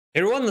Hey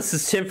everyone, this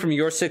is Tim from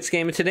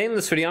YourSixGaming. Today in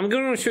this video, I'm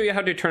going to show you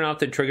how to turn off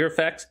the trigger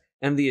effects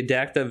and the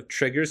adaptive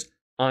triggers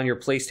on your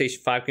PlayStation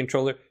 5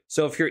 controller.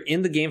 So if you're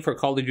in the game for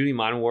Call of Duty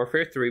Modern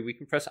Warfare 3, we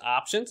can press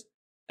Options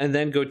and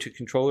then go to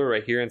Controller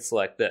right here and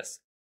select this.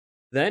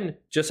 Then,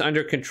 just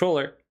under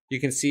Controller, you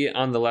can see it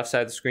on the left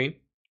side of the screen.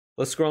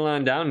 Let's scroll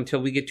on down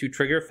until we get to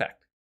Trigger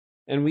Effect.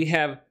 And we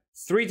have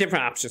three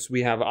different options.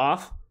 We have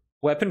Off,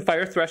 Weapon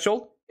Fire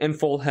Threshold, and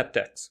full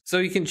haptics. So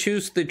you can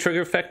choose the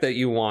trigger effect that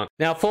you want.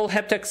 Now full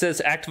haptics says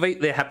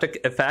activate the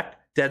haptic effect,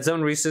 dead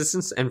zone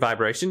resistance, and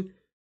vibration.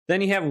 Then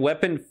you have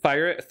weapon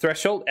fire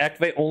threshold,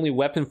 activate only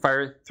weapon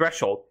fire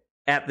threshold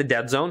at the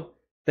dead zone.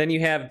 Then you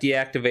have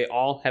deactivate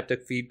all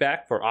haptic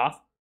feedback for off.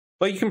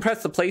 But you can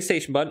press the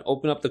PlayStation button,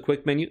 open up the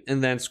quick menu,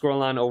 and then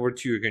scroll on over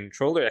to your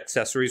controller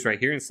accessories right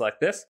here and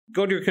select this.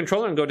 Go to your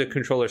controller and go to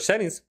controller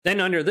settings.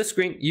 Then under this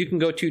screen, you can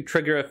go to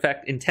trigger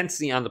effect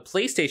intensity on the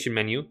PlayStation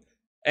menu.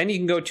 And you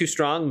can go to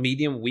strong,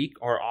 medium, weak,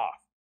 or off.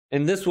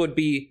 And this would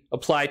be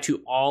applied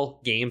to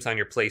all games on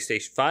your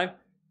PlayStation 5.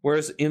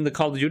 Whereas in the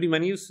Call of Duty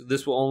menus,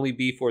 this will only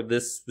be for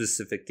this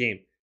specific game.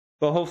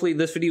 But hopefully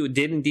this video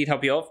did indeed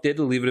help you out. If it did,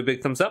 leave it a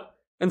big thumbs up.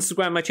 And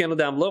subscribe to my channel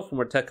down below for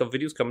more tech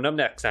videos coming up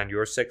next on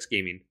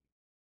YourSixGaming.